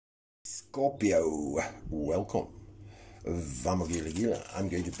Scorpio, welcome. Vamogila. I'm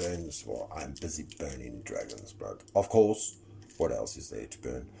going to burn this war. I'm busy burning dragon's blood. Of course, what else is there to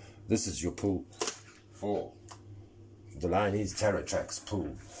burn? This is your pull for the Lionese Tarot Tracks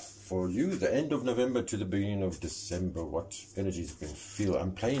pull. For you, the end of November to the beginning of December, what energies can feel?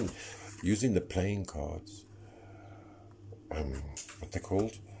 I'm playing, using the playing cards. What they're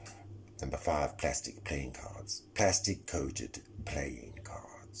called? Number 5, plastic playing cards. Plastic coated playing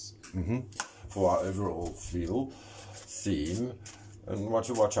cards. For our overall feel, theme, and what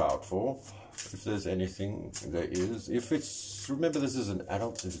to watch out for. If there's anything, there is. If it's, remember, this is an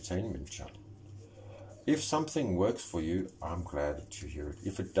adult entertainment channel. If something works for you, I'm glad to hear it.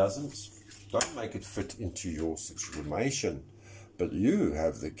 If it doesn't, don't make it fit into your situation. But you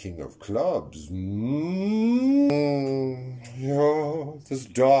have the King of Clubs. Yeah, this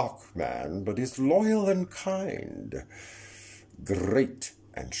dark man, but he's loyal and kind. Great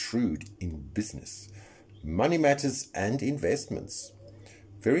and shrewd in business, money matters and investments.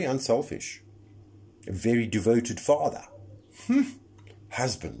 Very unselfish. A very devoted father.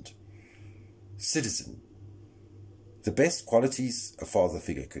 Husband. Citizen. The best qualities a father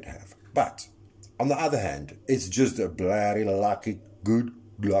figure could have. But, on the other hand, it's just a bloody lucky good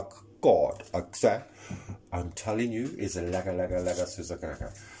luck card. I'm telling you, it's a laga.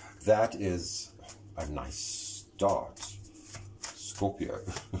 That is a nice start. Scorpio.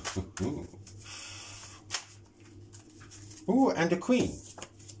 Ooh, and a queen.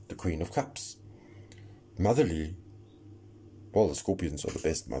 The Queen of Cups. Motherly. Well, the Scorpions are the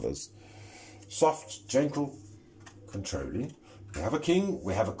best mothers. Soft, gentle, controlling. We have a king,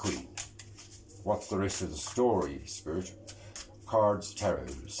 we have a queen. What's the rest of the story, Spirit? Cards, tarot.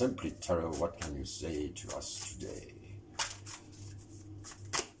 Simply tarot, what can you say to us today?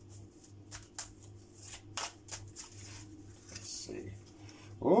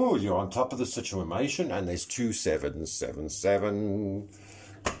 Oh, you're on top of the situation, and there's 2 7s, 7 7.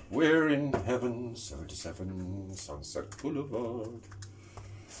 We're in heaven, 77 Sunset Boulevard.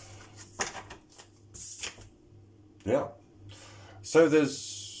 Yeah. So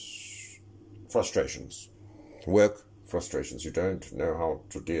there's frustrations. Work frustrations. You don't know how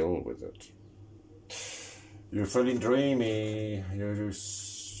to deal with it. You're feeling dreamy. You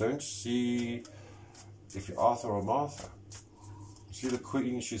don't see if you're Arthur or Martha. See the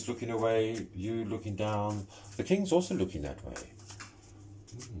queen, she's looking away, you looking down. The king's also looking that way.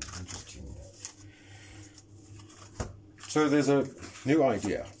 Interesting. So there's a new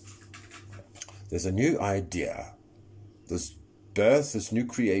idea. There's a new idea. This birth, this new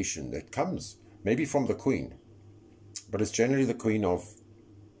creation that comes maybe from the queen. But it's generally the Queen of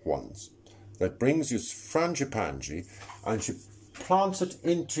Wands. That brings you frangipani and she plants it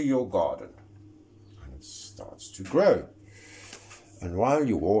into your garden. And it starts to grow. And while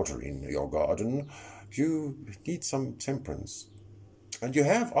you water in your garden, you need some temperance. And you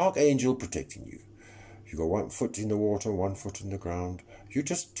have Archangel protecting you. You got 1 foot in the water, 1 foot in the ground. You're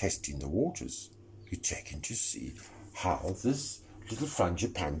just testing the waters. You're checking to see how this little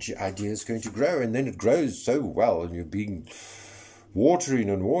frangipani idea is going to grow. And then it grows so well, and you're being watering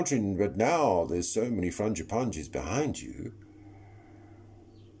and watering. But now there's so many frangipanis behind you.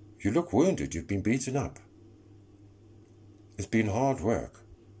 You look wounded. You've been beaten up. It's been hard work.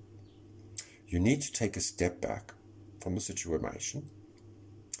 You need to take a step back from the situation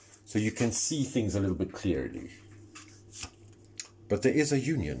so you can see things a little bit clearly. But there is a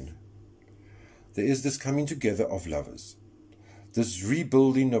union. There is this coming together of lovers. This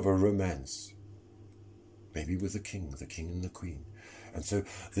rebuilding of a romance. Maybe with the king and the queen. And so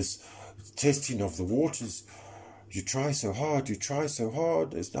this testing of the waters, you try so hard,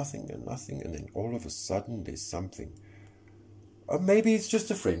 there's nothing, and then all of a sudden there's something. Or maybe it's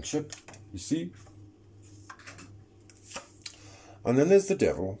just a friendship, you see. And then there's the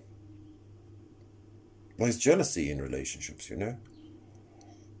devil. There's jealousy in relationships, you know.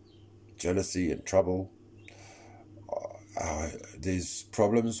 Jealousy and trouble. There's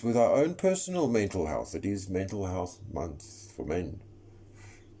problems with our own personal mental health. It is Mental Health Month for men.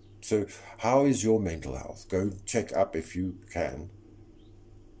 So how is your mental health? Go check up if you can.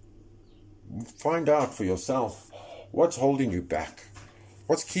 Find out for yourself. What's holding you back?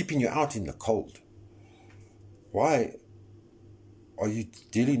 What's keeping you out in the cold? Why are you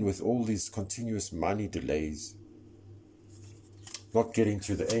dealing with all these continuous money delays? Not getting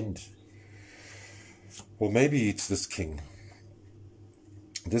to the end? Well, maybe it's this king.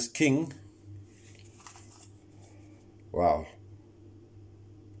 This king, wow.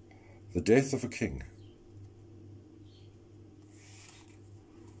 The death of a king.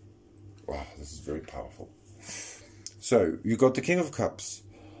 Wow, this is very powerful. So, you got the King of Cups.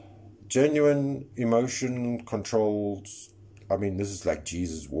 genuine emotion controlled. I mean, this is like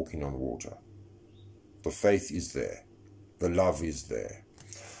Jesus walking on water. The faith is there. The love is there.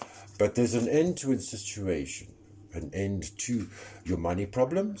 But there's an end to its situation, an end to your money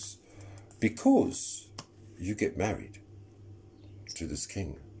problems, because you get married to this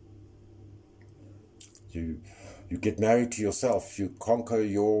king. You get married to yourself, you conquer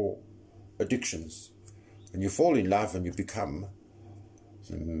your addictions, and you fall in love and you become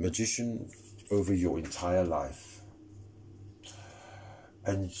the magician over your entire life.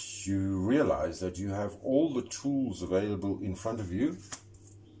 And you realize that you have all the tools available in front of you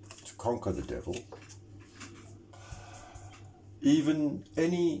to conquer the devil. Even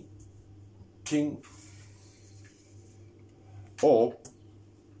any king or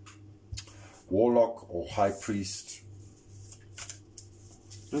warlock or high priest.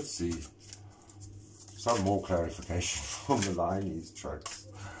 Let's see. Some more clarification from the Lionese tracks.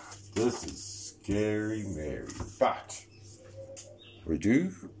 This is scary Mary, but we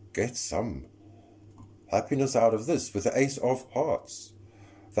do get some happiness out of this with the Ace of Hearts.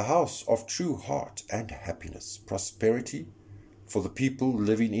 The house of true heart and happiness, prosperity for the people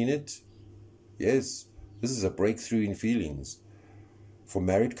living in it. Yes, this is a breakthrough in feelings. For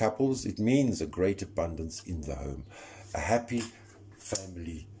married couples, it means a great abundance in the home, a happy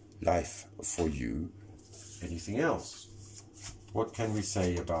family life for you. Anything else? What can we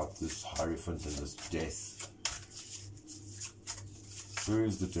say about this Hierophant and this death? Who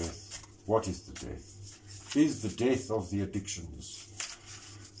is the death? What is the death? Is the death of the addictions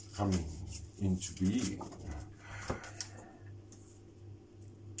coming into being?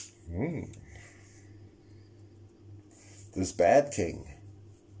 This bad king,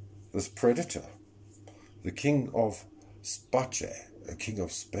 this predator, the king of Space, a king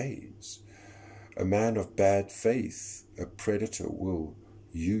of spades, a man of bad faith, a predator will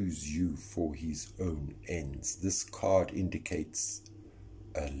use you for his own ends. This card indicates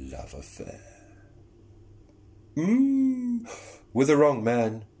a love affair. With the wrong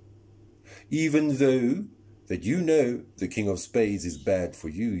man. Even though that you know the king of spades is bad for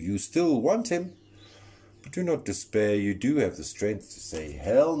you, you still want him. But do not despair, you do have the strength to say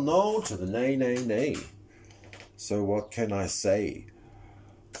hell no to the nay, nay, nay. So what can I say?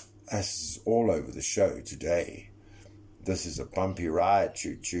 As all over the show today, this is a bumpy ride,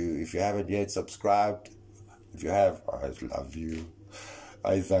 choo-choo. If you haven't yet subscribed, if you have, I love you.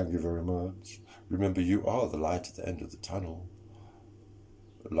 I thank you very much. Remember, you are the light at the end of the tunnel.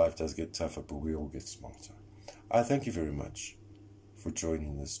 Life does get tougher, but we all get smarter. I thank you very much for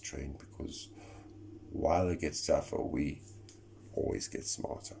joining this train, because while it gets tougher, we always get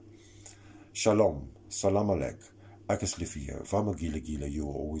smarter. Shalom, salam alek, akas lifio, vama gila gila, you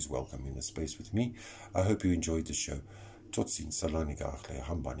are always welcome in the space with me. I hope you enjoyed the show. Tot ziens, salani gachle,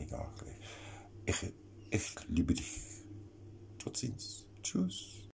 hambani gachle. Ich liebe dich. Tot ziens. Tschüss.